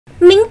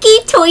Minky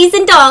Toys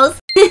and Dolls.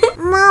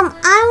 Mom,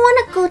 I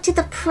want to go to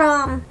the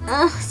prom.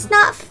 It's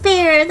not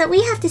fair that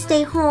we have to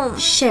stay home.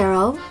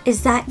 Cheryl,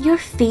 is that your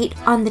feet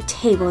on the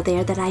table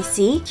there that I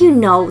see? You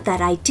know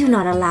that I do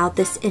not allow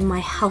this in my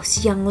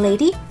house, young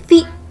lady.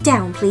 Feet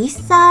down, please.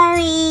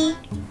 Sorry.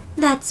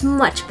 That's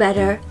much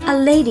better. A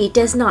lady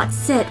does not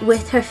sit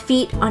with her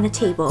feet on a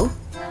table.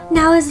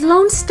 Now, is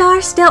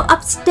Lonestar still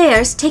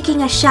upstairs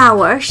taking a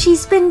shower?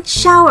 She's been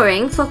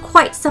showering for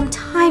quite some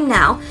time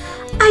now.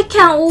 I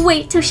can't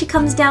wait till she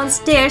comes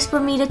downstairs for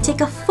me to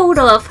take a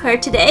photo of her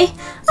today.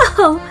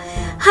 Oh,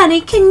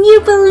 honey, can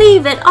you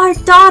believe it? Our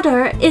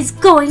daughter is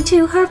going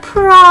to her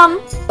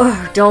prom.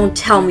 Oh, don't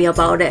tell me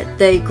about it.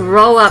 They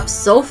grow up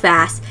so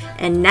fast.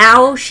 And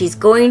now she's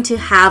going to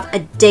have a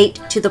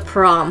date to the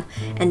prom.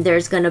 And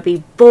there's going to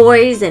be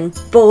boys and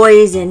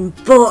boys and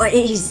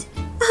boys.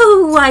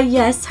 Oh, why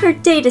yes, her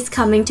date is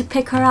coming to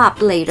pick her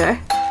up later.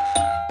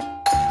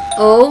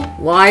 Oh,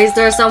 why is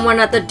there someone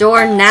at the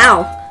door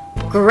now?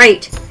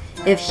 Great.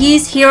 If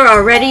he's here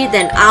already,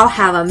 then I'll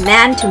have a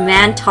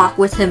man-to-man talk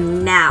with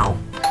him now.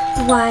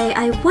 Why,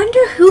 I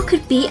wonder who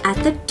could be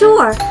at the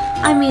door.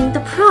 I mean,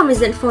 the prom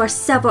isn't for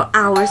several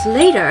hours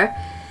later.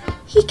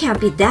 He can't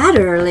be that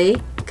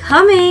early.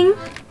 Coming.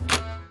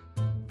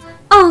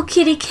 Oh,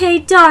 Kitty K,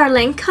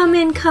 darling, come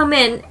in, come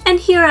in. And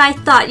here I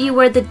thought you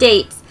were the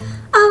dates.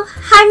 Oh,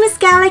 hi, Miss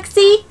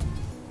Galaxy.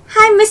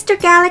 Hi, Mr.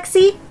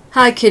 Galaxy.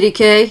 Hi, Kitty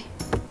K.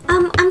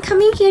 I'm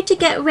coming here to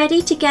get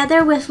ready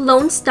together with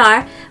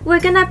Lonestar. We're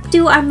gonna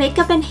do our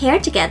makeup and hair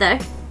together.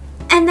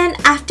 And then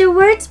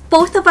afterwards,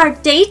 both of our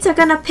dates are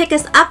gonna pick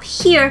us up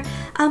here.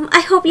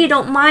 I hope you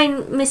don't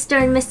mind,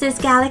 Mr. and Mrs.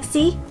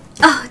 Galaxy.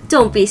 Oh,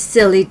 don't be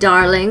silly,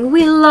 darling.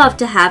 We love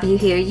to have you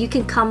here. You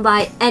can come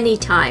by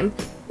anytime.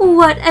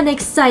 What an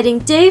exciting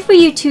day for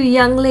you two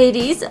young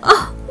ladies.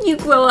 Oh, you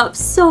grow up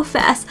so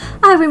fast.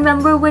 I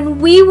remember when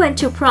we went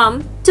to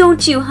prom.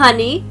 Don't you,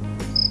 honey?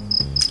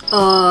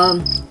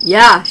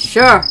 Yeah,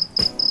 sure.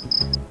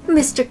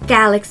 Mr.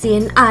 Galaxy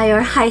and I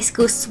are high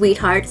school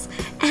sweethearts,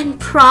 and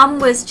prom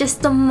was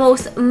just the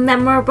most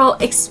memorable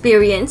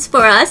experience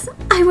for us.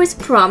 I was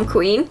prom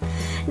queen.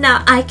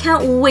 Now I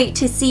can't wait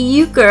to see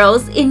you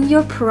girls in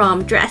your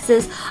prom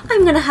dresses.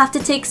 I'm gonna have to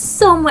take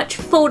so much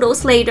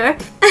photos later.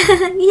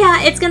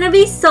 Yeah, it's gonna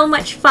be so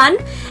much fun.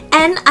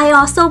 And I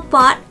also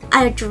bought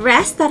a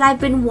dress that I've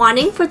been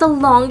wanting for the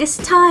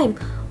longest time.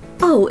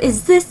 Oh,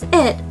 is this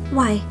it?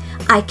 Why,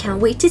 I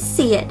can't wait to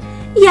see it.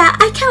 Yeah,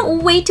 I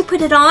can't wait to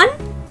put it on.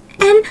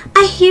 And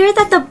I hear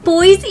that the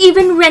boys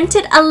even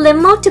rented a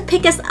limo to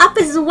pick us up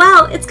as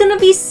well. It's gonna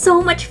be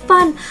so much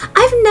fun.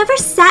 I've never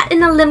sat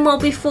in a limo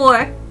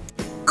before.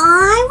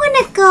 I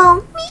want to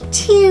go. Me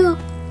too.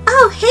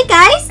 Oh, hey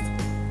guys.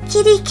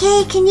 Kitty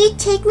K, can you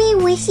take me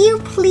with you,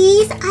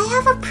 please? I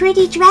have a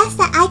pretty dress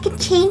that I can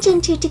change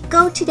into to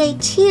go today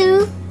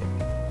too.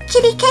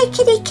 Kitty K,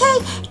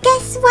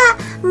 guess what?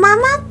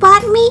 Mama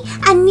bought me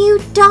a new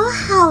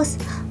dollhouse.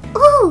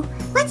 Ooh,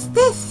 what's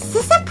this? Is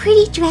this a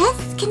pretty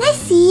dress? Can I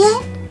see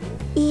it?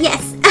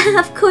 Yes,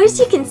 of course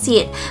you can see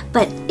it.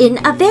 But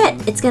in a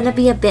bit, it's gonna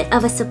be a bit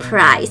of a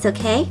surprise,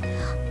 okay?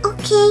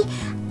 Okay,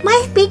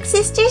 my big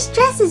sister's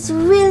dress is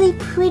really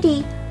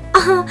pretty.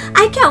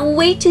 I can't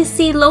wait to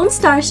see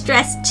Lonestar's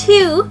dress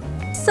too.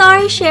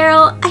 Sorry,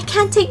 Cheryl, I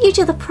can't take you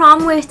to the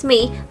prom with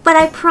me, but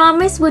I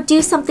promise we'll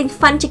do something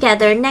fun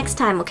together next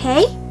time,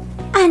 okay?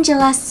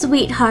 Angela,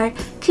 sweetheart,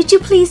 could you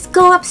please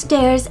go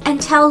upstairs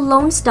and tell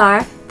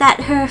Lonestar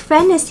that her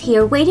friend is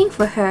here waiting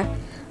for her?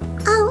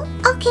 Oh,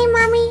 okay,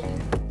 Mommy.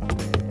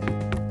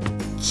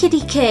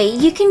 Kitty K,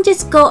 you can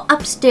just go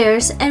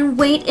upstairs and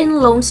wait in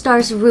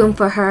Lonestar's room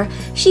for her.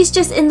 She's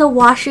just in the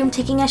washroom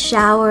taking a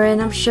shower,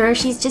 and I'm sure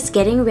she's just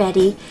getting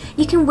ready.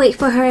 You can wait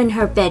for her in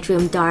her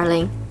bedroom,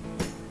 darling.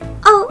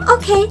 Oh,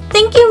 okay.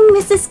 Thank you,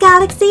 Mrs.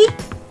 Galaxy.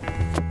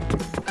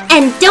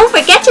 And don't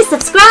forget to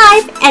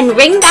subscribe and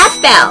ring that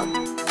bell.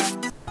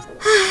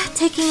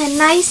 Taking a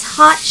nice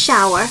hot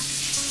shower.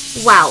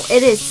 Wow,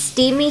 it is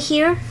steamy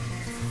here.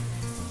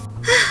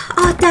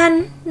 All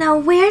done. Now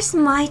where's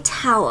my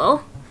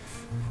towel?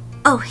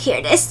 Oh, here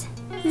it is.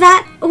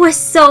 That was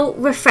so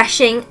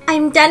refreshing.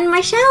 I'm done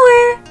my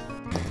shower.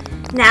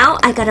 Now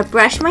I gotta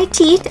brush my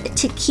teeth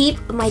to keep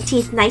my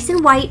teeth nice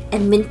and white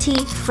and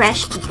minty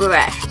fresh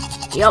brush.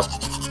 Yup.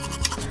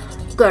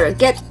 Gotta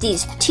get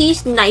these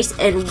teeth nice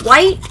and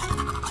white.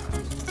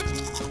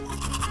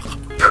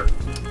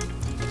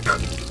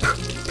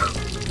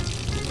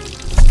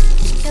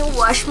 And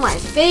wash my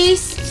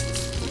face.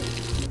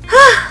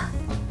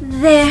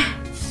 There.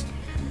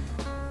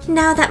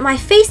 Now that my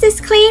face is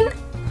clean,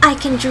 I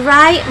can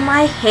dry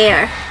my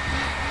hair.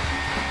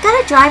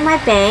 Gotta dry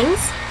my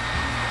bangs.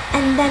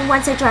 And then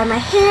once I dry my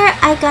hair,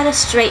 I gotta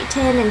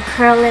straighten and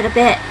curl it a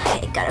bit.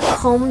 Okay, gotta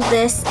comb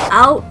this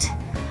out.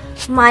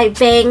 My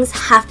bangs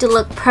have to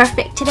look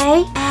perfect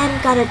today.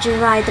 And gotta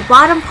dry the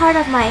bottom part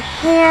of my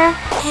hair.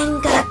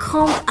 And gotta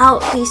comb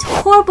out these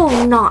horrible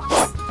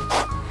knots.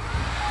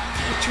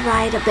 Okay,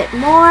 dry it a bit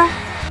more.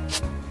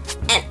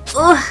 And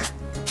ugh,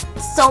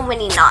 so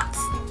many knots.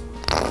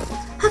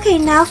 Okay,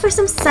 now for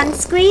some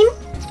sunscreen.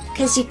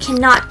 because you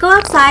cannot go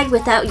outside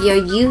without your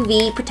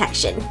UV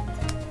protection.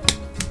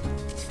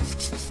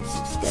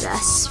 Gonna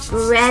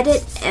spread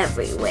it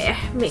everywhere.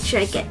 Make sure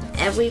I get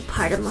every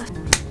part of my...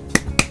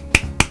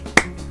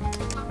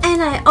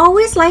 And I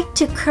always like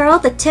to curl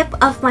the tip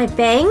of my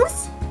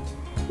bangs.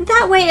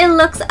 That way it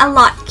looks a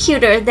lot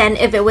cuter than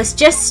if it was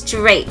just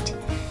straight.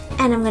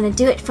 And I'm gonna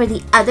do it for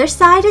the other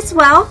side as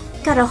well.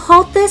 Gotta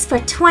hold this for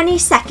 20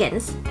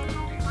 seconds.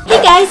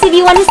 Hey guys, if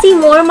you want to see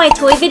more of my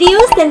toy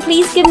videos, then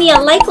please give me a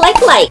like.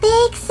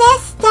 Big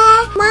sister,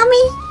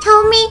 Mommy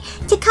told me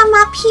to come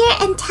up here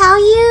and tell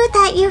you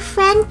that your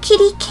friend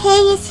Kitty K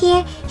is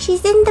here.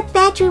 She's in the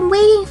bedroom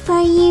waiting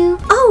for you.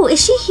 Oh,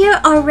 is she here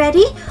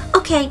already?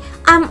 Okay,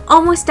 I'm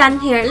almost done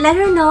here. Let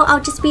her know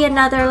I'll just be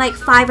another like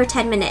 5 or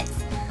 10 minutes.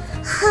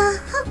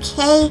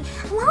 Okay,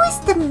 I'm always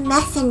the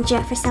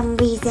messenger for some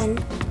reason.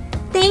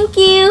 Thank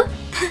you.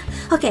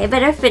 Okay,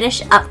 better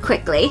finish up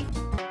quickly.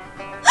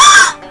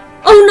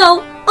 Oh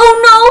no! Oh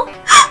no!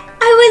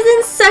 I was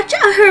in such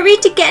a hurry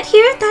to get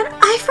here that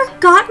I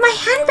forgot my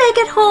handbag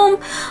at home.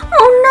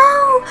 Oh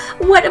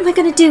no! What am I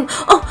gonna do?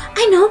 Oh,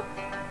 I know.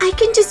 I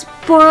can just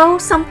borrow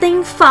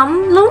something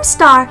from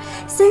Lonestar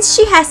since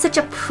she has such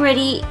a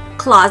pretty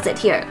closet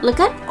here. Look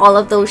at all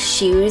of those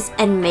shoes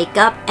and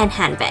makeup and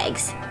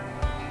handbags.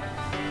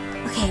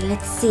 Okay,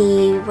 let's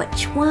see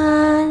which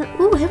one.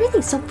 Ooh,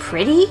 everything's so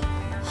pretty.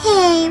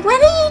 Hey,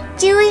 what are you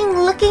doing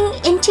looking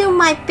into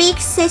my big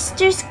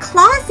sister's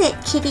closet,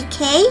 Kitty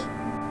K?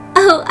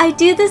 Oh, I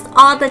do this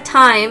all the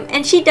time,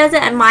 and she does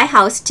it at my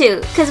house too.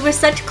 Because we're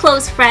such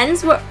close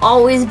friends, we're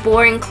always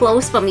borrowing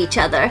clothes from each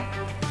other.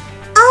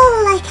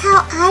 Oh, like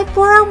how I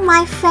borrow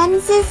my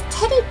friends'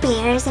 teddy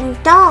bears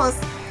and dolls.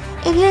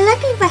 If you're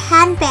looking for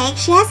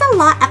handbags, she has a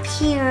lot up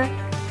here.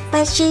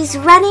 But she's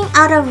running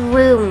out of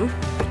room.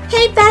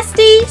 Hey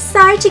bestie,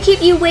 sorry to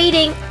keep you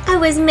waiting. I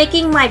was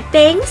making my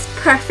bangs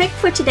perfect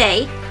for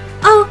today.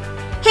 Oh,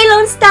 hey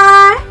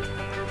Lonestar!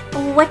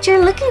 What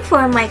you're looking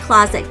for in my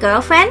closet,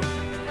 girlfriend?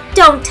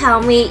 Don't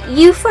tell me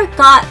you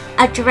forgot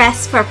a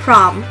dress for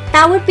prom.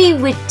 That would be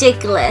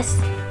ridiculous.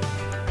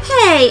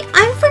 Hey,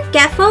 I'm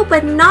forgetful,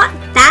 but not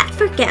that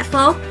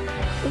forgetful.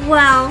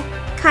 Well,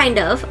 kind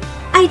of.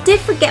 I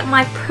did forget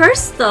my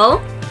purse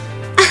though.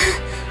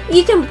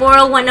 You can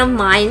borrow one of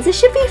mine, it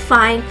should be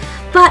fine.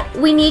 But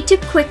we need to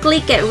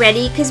quickly get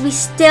ready because we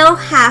still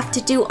have to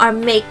do our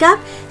makeup,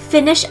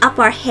 finish up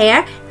our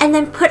hair, and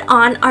then put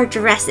on our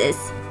dresses.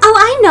 Oh,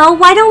 I know.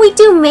 Why don't we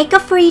do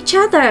makeup for each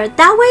other?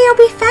 That way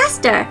it'll be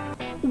faster.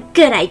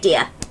 Good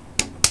idea.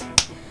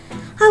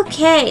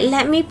 Okay,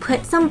 let me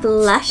put some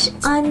blush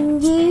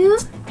on you.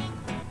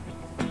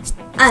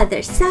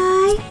 Other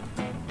side.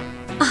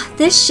 Oh,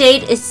 this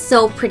shade is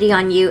so pretty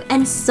on you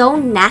and so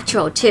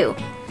natural too.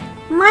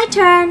 My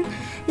turn.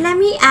 Let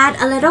me add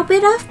a little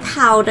bit of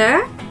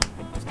powder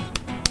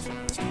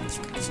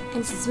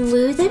and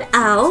smooth it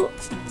out.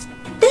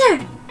 There!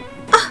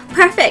 Oh,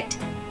 perfect!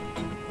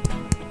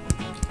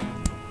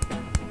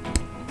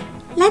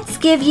 Let's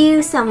give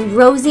you some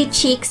rosy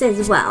cheeks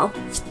as well.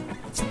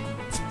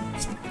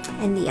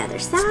 And the other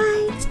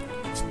side.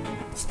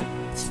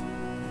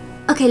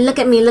 Okay, look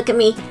at me, look at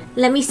me.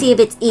 Let me see if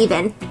it's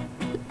even.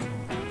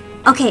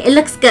 Okay, it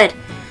looks good.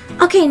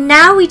 Okay,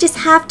 now we just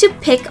have to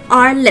pick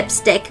our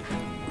lipstick.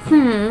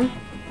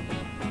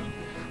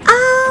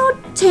 I'll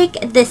take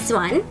this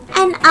one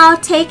and I'll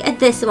take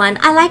this one.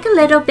 I like a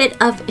little bit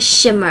of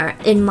shimmer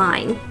in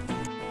mine.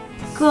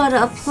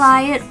 Gotta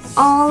apply it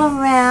all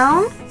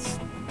around.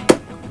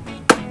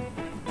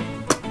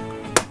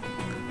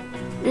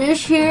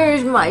 This here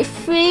is my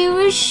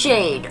favorite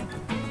shade.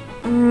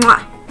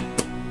 Mwah.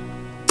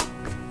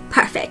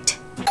 Perfect.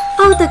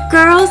 Oh, the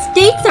girls'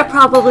 dates are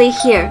probably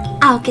here.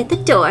 I'll get the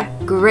door.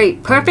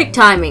 Great, perfect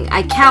timing.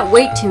 I can't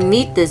wait to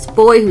meet this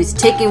boy who's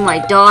taking my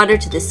daughter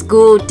to the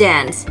school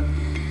dance.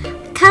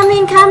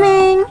 Coming,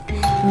 coming.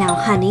 Now,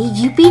 honey,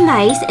 you be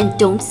nice and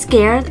don't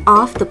scare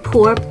off the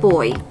poor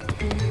boy.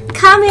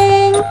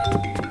 Coming.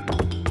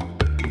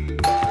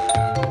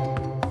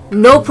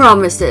 No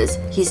promises.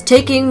 He's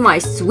taking my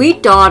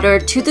sweet daughter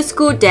to the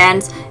school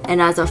dance, and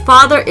as a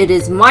father, it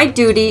is my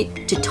duty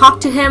to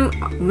talk to him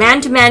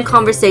man-to-man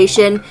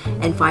conversation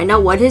and find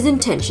out what his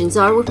intentions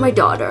are with my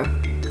daughter.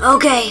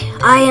 Okay,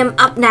 I am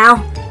up now.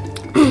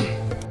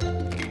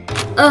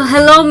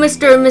 Hello,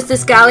 Mr. and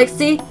Mrs.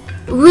 Galaxy.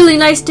 Really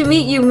nice to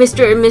meet you,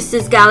 Mr. and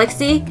Mrs.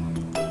 Galaxy.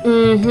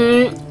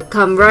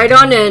 Come right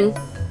on in.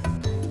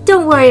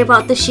 Don't worry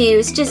about the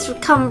shoes, just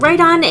come right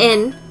on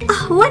in.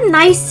 Oh, what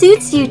nice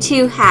suits you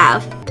two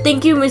have.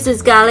 Thank you,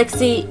 Mrs.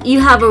 Galaxy. You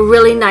have a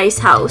really nice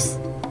house.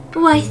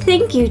 Why,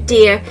 thank you,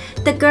 dear.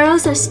 The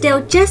girls are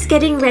still just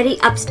getting ready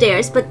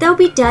upstairs, but they'll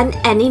be done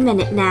any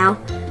minute now.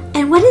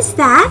 And what is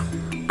that?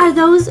 Are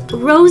those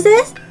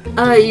roses?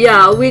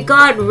 Yeah, we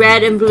got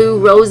red and blue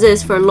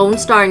roses for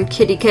Lonestar and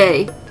Kitty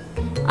K.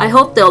 I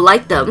hope they'll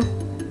like them.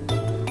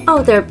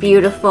 Oh, they're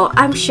beautiful.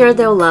 I'm sure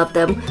they'll love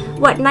them.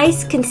 What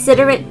nice,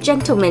 considerate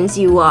gentlemen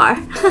you are.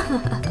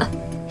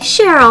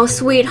 Cheryl,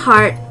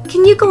 sweetheart,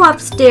 can you go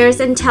upstairs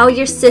and tell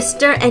your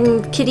sister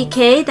and Kitty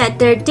K that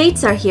their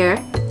dates are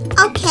here?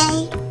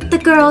 Okay. The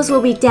girls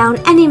will be down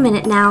any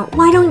minute now.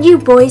 Why don't you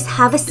boys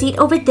have a seat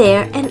over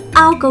there and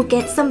I'll go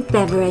get some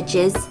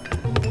beverages.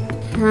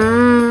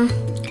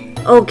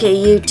 Okay,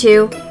 you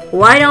two.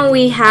 Why don't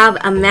we have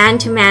a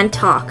man-to-man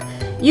talk?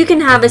 You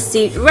can have a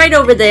seat right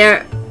over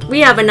there.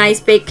 We have a nice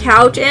big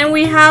couch and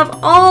we have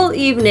all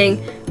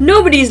evening.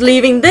 Nobody's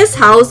leaving this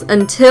house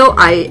until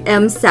I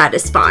am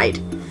satisfied.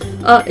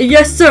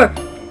 Yes, sir.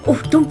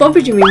 Oh, don't bump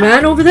into me,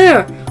 man, over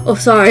there. Oh,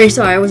 sorry,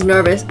 I was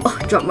nervous. Oh,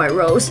 I dropped my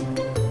rose.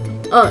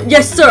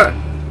 Yes, sir.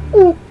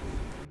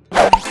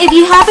 If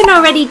you haven't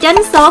already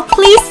done so,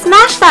 please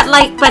smash that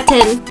like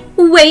button.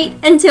 Wait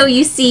until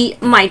you see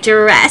my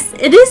dress.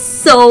 It is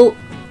so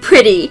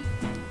pretty.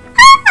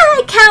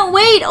 I can't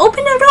wait.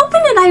 Open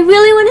it. I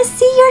really want to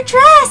see your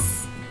dress.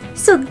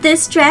 So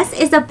this dress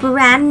is a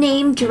brand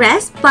name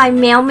dress by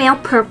Mail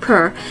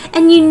Purr.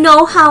 And you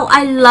know how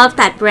I love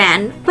that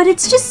brand. But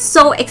it's just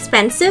so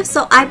expensive,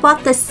 so I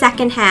bought the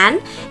second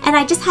hand and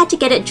I just had to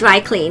get it dry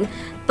clean.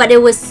 But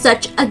it was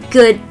such a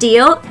good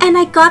deal and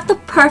I got the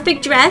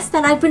perfect dress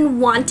that I've been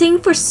wanting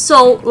for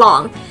so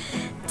long.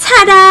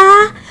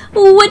 Ta-da!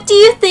 What do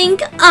you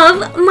think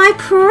of my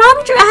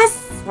prom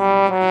dress?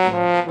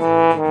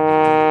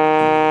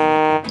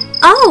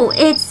 Oh,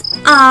 it's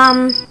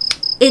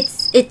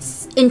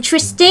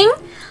interesting.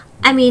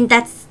 I mean,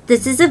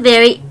 this is a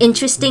very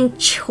interesting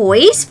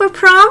choice for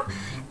prom.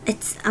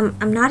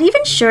 I'm not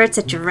even sure it's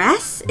a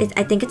dress.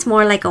 I think it's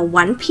more like a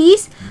one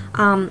piece.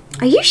 Are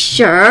you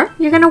sure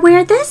you're gonna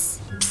wear this?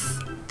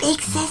 Psst,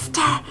 big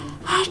sister,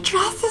 her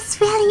dress is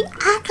really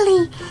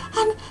ugly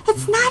and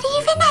it's not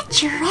even a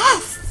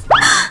dress.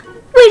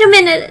 Wait a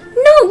minute.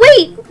 No,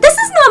 wait. This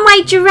is not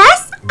my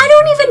dress. I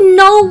don't even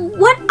know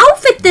what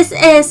outfit this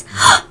is.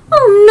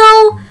 Oh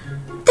no.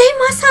 They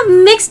must have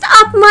mixed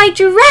up my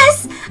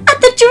dress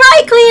at the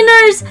dry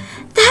cleaners.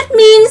 That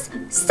means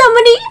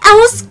somebody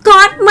else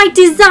got my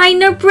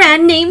designer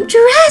brand name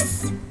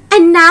dress.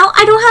 And now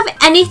I don't have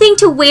anything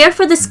to wear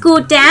for the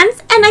school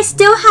dance and I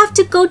still have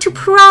to go to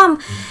prom.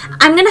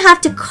 I'm gonna have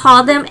to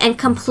call them and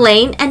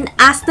complain and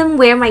ask them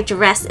where my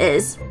dress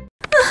is.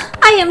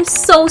 I am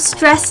so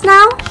stressed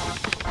now.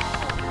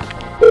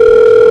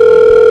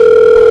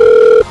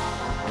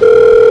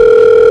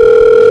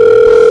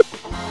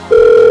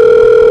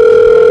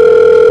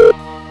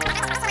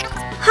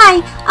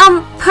 Hi,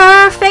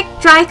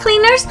 Perfect Dry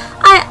Cleaners.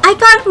 I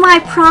got my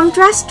prom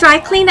dress dry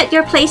cleaned at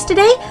your place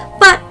today,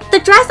 but the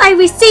dress I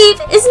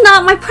received is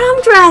not my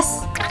prom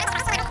dress.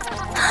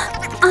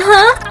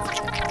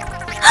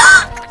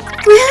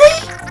 Really?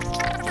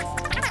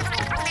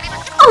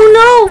 Oh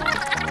no!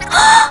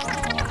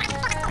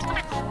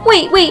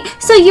 Wait,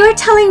 so you're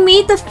telling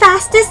me the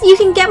fastest you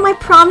can get my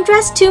prom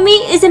dress to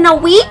me is in a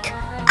week?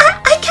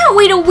 I can't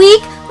wait a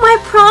week! My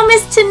prom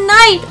is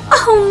tonight!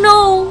 Oh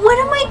no, what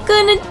am I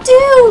gonna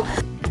do?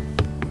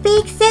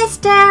 Big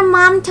sister,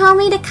 Mom told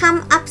me to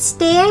come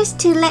upstairs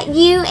to let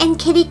you and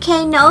Kitty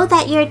K know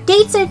that your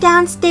dates are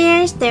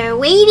downstairs. They're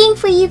waiting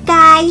for you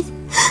guys.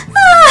 No,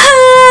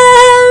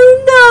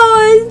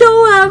 I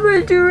don't have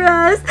a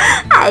dress.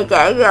 I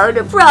can't go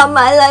to prom.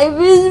 My life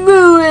is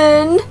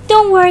ruined.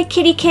 Don't worry,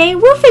 Kitty K.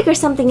 We'll figure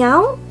something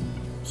out.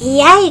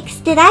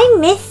 Yikes, did I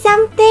miss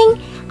something?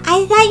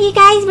 I thought you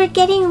guys were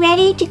getting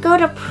ready to go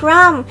to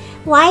prom.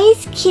 Why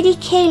is Kitty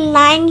K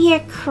lying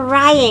here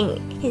crying?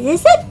 Is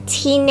this a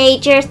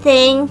teenager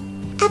thing?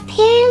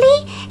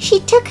 Apparently, she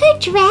took her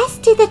dress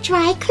to the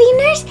dry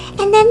cleaners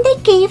and then they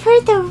gave her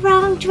the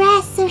wrong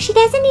dress, so she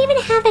doesn't even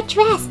have a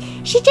dress.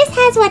 She just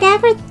has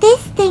whatever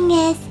this thing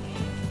is.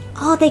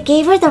 Oh, they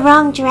gave her the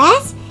wrong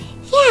dress?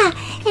 Yeah,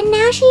 and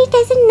now she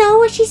doesn't know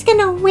what she's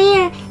gonna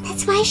wear.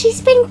 That's why she's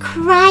been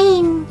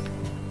crying.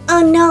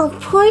 Oh no,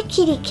 poor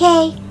Kitty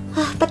K.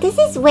 Oh, but this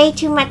is way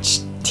too much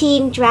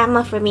teen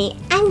drama for me.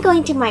 I'm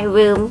going to my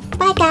room.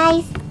 Bye,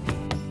 guys.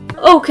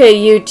 Okay,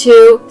 you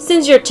two.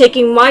 Since you're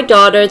taking my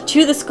daughter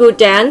to the school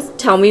dance,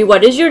 tell me,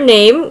 what is your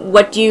name?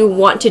 What do you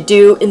want to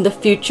do in the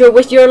future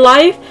with your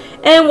life?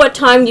 And what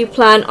time do you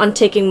plan on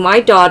taking my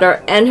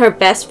daughter and her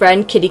best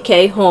friend Kitty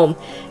K home?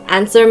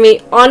 Answer me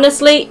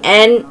honestly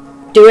and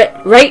do it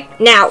right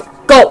now.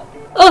 Go!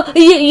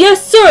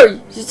 Yes, sir.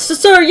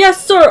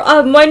 Yes, sir.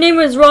 My name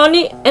is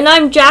Ronnie, and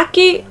I'm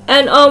Jackie,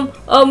 and oh,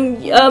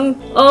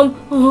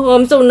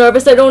 I'm so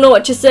nervous. I don't know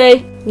what to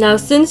say. Now,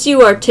 since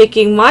you are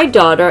taking my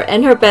daughter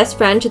and her best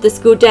friend to the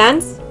school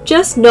dance,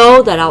 just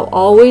know that I'll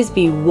always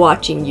be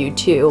watching you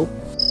two.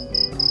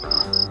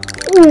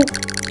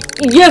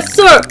 Yes,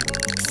 sir.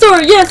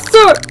 Sir, yes,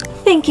 sir.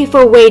 Thank you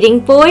for waiting,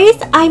 boys.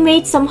 I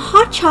made some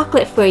hot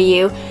chocolate for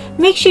you.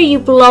 Make sure you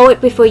blow it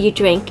before you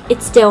drink.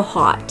 It's still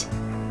hot.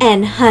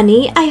 And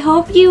honey, I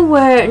hope you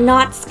were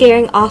not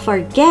scaring off our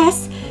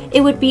guests.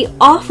 It would be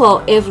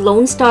awful if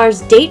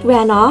Lonestar's date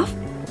ran off.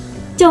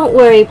 Don't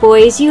worry,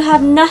 boys. You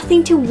have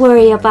nothing to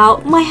worry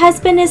about. My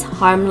husband is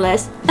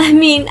harmless. I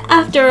mean,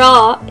 after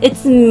all,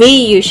 it's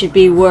me you should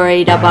be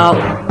worried about.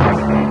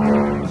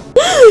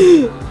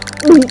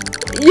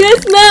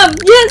 Yes, ma'am.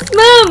 Yes,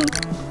 ma'am.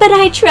 But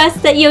I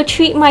trust that you'll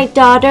treat my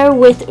daughter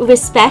with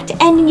respect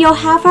and you'll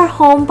have her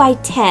home by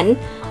 10,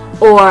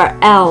 or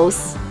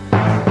else.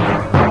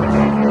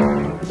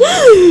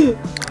 Yes,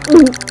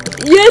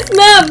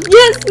 ma'am!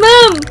 Yes,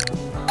 ma'am!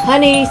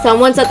 Honey,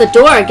 someone's at the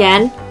door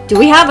again. Do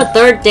we have a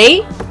third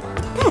date?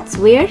 That's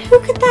weird.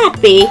 Who could that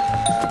be?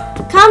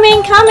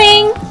 Coming,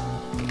 coming!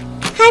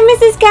 Hi,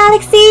 Mrs.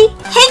 Galaxy!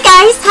 Hey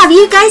guys, have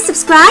you guys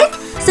subscribed?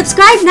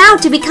 Subscribe now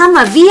to become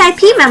a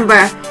VIP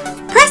member.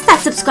 Press that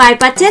subscribe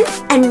button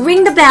and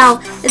ring the bell.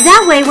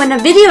 That way, when a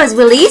video is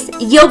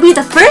released, you'll be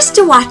the first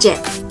to watch it.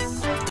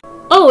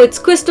 Oh, it's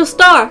Crystal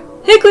Star.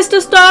 Hey, Crystal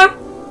Star.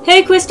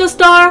 Hey, Crystal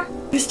Star.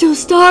 Crystal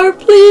Star,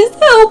 please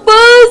help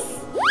us.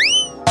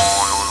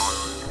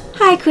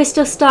 Hi,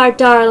 Crystal Star,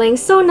 darling.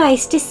 So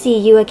nice to see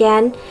you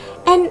again.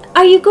 And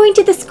are you going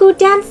to the school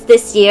dance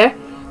this year?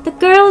 The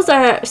girls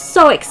are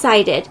so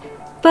excited.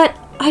 But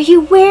are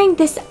you wearing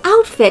this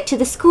outfit to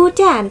the school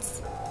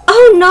dance?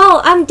 Oh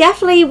no, I'm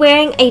definitely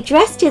wearing a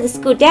dress to the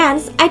school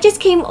dance. I just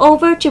came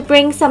over to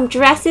bring some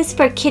dresses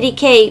for Kitty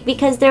K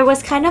because there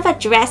was kind of a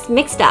dress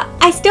mixed up.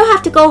 I still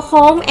have to go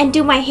home and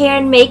do my hair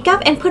and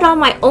makeup and put on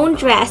my own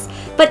dress.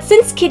 But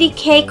since Kitty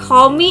K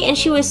called me and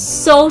she was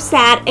so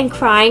sad and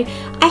crying,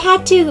 I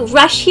had to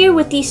rush here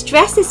with these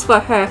dresses for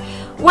her.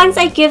 Once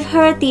I give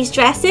her these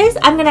dresses,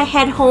 I'm gonna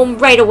head home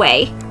right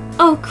away.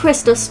 Oh,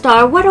 Crystal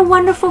Star, what a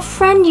wonderful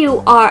friend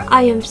you are.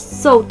 I am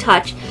so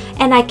touched,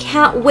 and I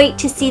can't wait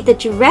to see the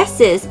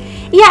dresses.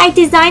 Yeah, I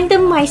designed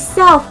them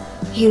myself.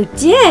 You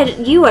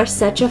did? You are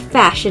such a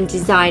fashion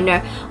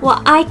designer.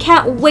 Well, I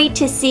can't wait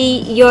to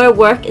see your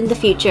work in the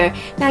future.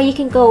 Now you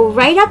can go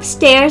right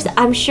upstairs.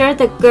 I'm sure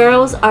the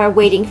girls are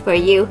waiting for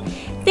you.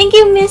 Thank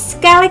you, Miss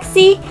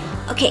Galaxy.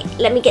 Okay,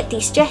 let me get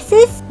these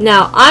dresses.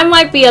 Now, I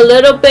might be a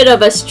little bit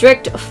of a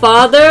strict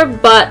father,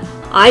 but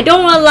I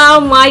don't allow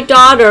my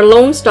daughter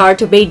Lonestar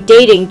to be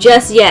dating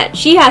just yet.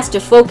 She has to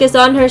focus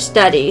on her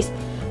studies.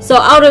 So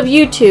out of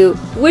you two,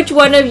 which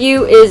one of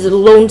you is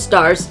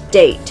Lonestar's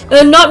date?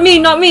 Not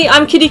me.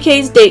 I'm Kitty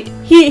K's date.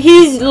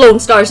 He's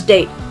Lonestar's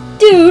date.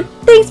 Dude,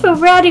 thanks for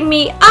ratting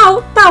me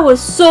out. That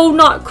was so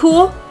not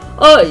cool.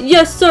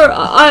 Yes sir,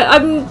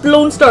 I'm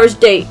Lonestar's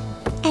date.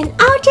 And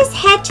I'll just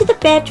head to the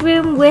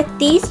bedroom with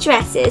these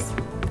dresses.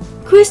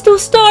 Crystal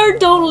Star,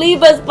 don't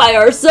leave us by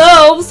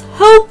ourselves.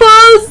 Help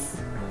us!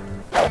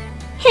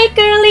 Hey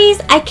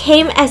girlies, I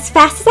came as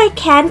fast as I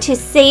can to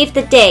save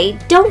the day.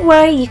 Don't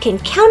worry, you can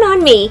count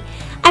on me.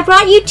 I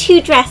brought you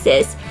 2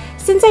 dresses.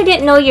 Since I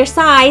didn't know your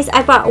size,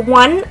 I brought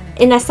one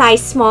in a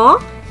size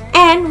small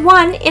and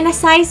one in a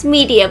size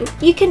medium.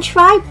 You can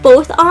try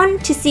both on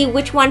to see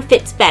which one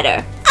fits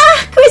better.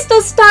 Ah,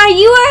 Crystal Star,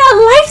 you are a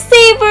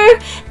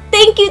lifesaver!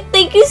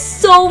 Thank you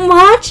so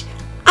much.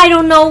 I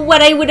don't know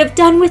what I would have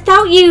done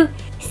without you.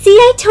 See,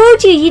 I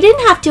told you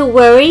didn't have to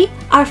worry.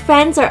 Our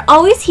friends are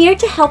always here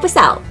to help us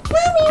out.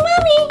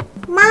 Mommy!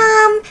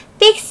 Mom,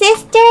 Big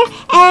Sister,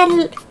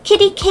 and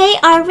Kitty K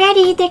are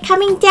ready. They're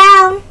coming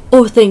down.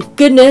 Oh, thank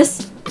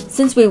goodness.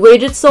 Since we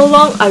waited so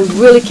long, I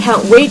really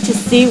can't wait to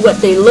see what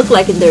they look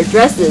like in their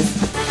dresses.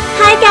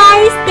 Hi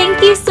guys,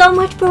 thank you so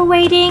much for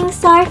waiting.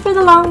 Sorry for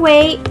the long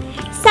wait.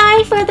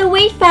 Sorry for the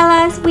wait,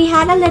 fellas. We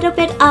had a little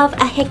bit of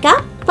a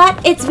hiccup, but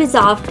it's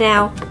resolved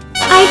now.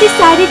 I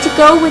decided to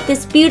go with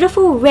this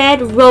beautiful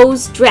red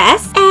rose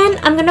dress, and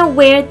I'm gonna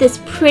wear this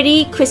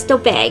pretty crystal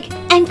bag.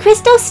 And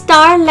Crystal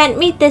Star lent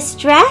me this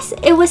dress.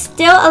 It was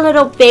still a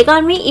little big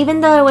on me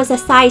even though it was a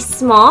size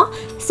small,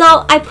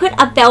 so I put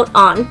a belt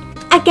on.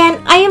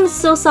 Again, I am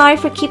so sorry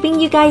for keeping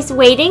you guys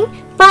waiting,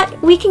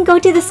 but we can go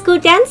to the school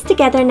dance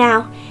together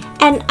now.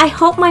 And I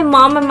hope my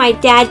mom and my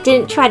dad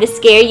didn't try to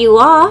scare you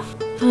off.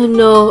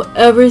 No,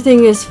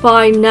 everything is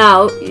fine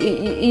now.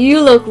 You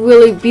look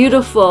really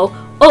beautiful.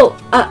 Oh,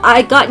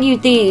 I got you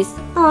these.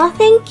 Aw,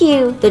 thank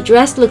you. The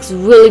dress looks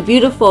really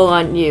beautiful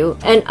on you.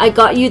 And I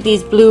got you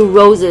these blue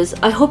roses.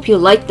 I hope you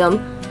like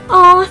them.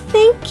 Aw,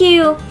 thank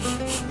you.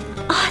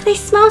 Oh, they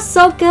smell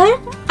so good.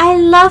 I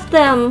love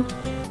them.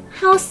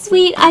 How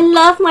sweet. I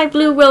love my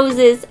blue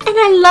roses. And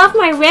I love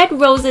my red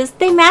roses.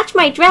 They match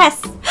my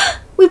dress.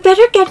 We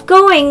better get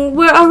going.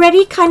 We're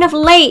already kind of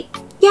late.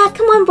 Yeah,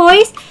 come on,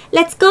 boys.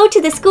 Let's go to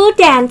the school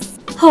dance.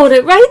 Hold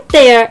it right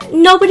there.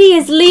 Nobody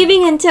is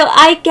leaving until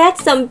I get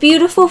some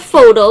beautiful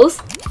photos.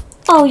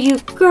 Oh, you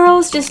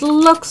girls just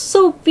look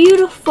so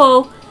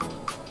beautiful.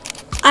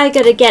 I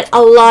gotta get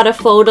a lot of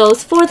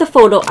photos for the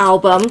photo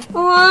album.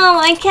 Wow,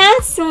 I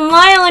can't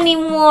smile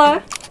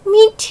anymore.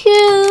 Me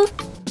too.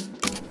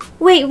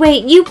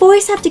 Wait, you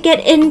boys have to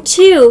get in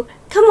too.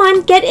 Come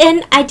on, get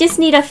in. I just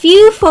need a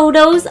few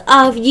photos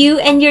of you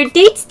and your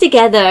dates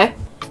together.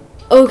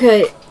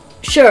 Okay,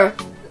 sure.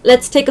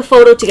 Let's take a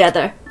photo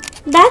together.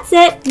 That's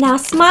it. Now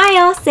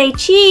smile. Say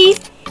cheese.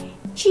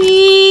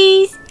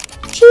 Cheese.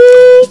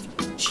 Cheese.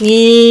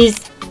 Cheese.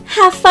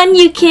 Have fun,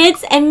 you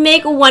kids, and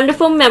make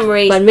wonderful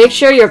memories. But make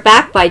sure you're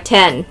back by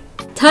 10.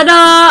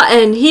 Ta-da!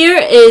 And here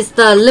is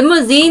the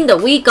limousine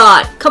that we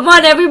got. Come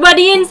on,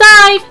 everybody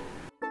inside.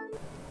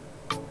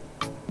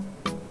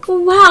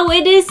 Wow,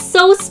 it is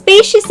so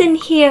spacious in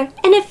here.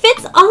 And it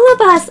fits all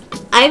of us.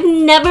 I've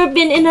never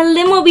been in a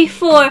limo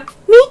before.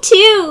 Me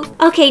too.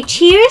 Okay,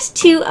 cheers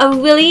to a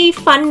really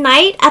fun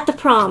night at the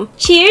prom.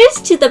 Cheers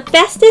to the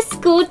bestest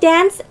school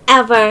dance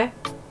ever.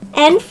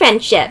 and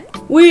friendship.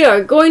 We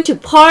are going to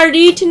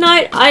party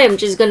tonight. I am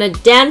just gonna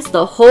dance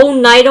the whole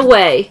night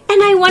away.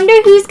 And I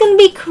wonder who's gonna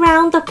be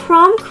crowned the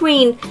prom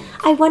queen.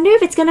 I wonder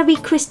if it's gonna be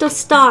Crystal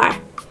Star.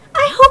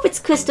 I hope it's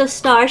Crystal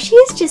Star. She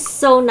is just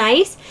so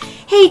nice.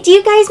 Hey, do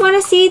you guys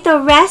want to see the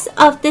rest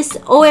of this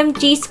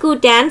OMG School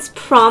Dance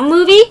prom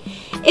movie?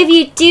 If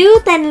you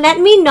do, then let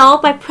me know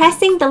by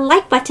pressing the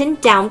like button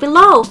down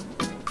below.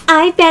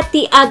 I bet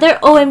the other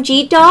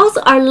OMG dolls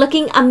are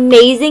looking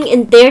amazing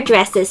in their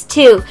dresses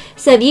too.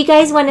 So if you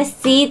guys want to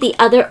see the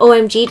other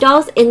OMG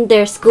dolls in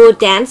their school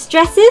dance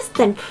dresses,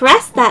 then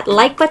press that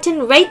like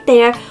button right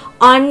there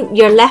on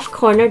your left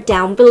corner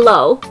down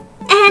below.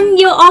 And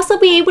you'll also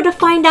be able to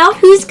find out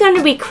who's going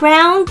to be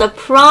crowned the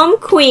prom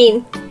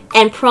queen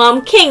and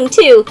prom king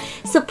too.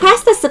 So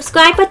press the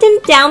subscribe button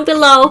down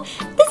below.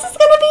 This is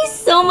going to be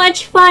so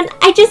much fun.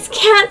 I just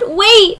can't wait.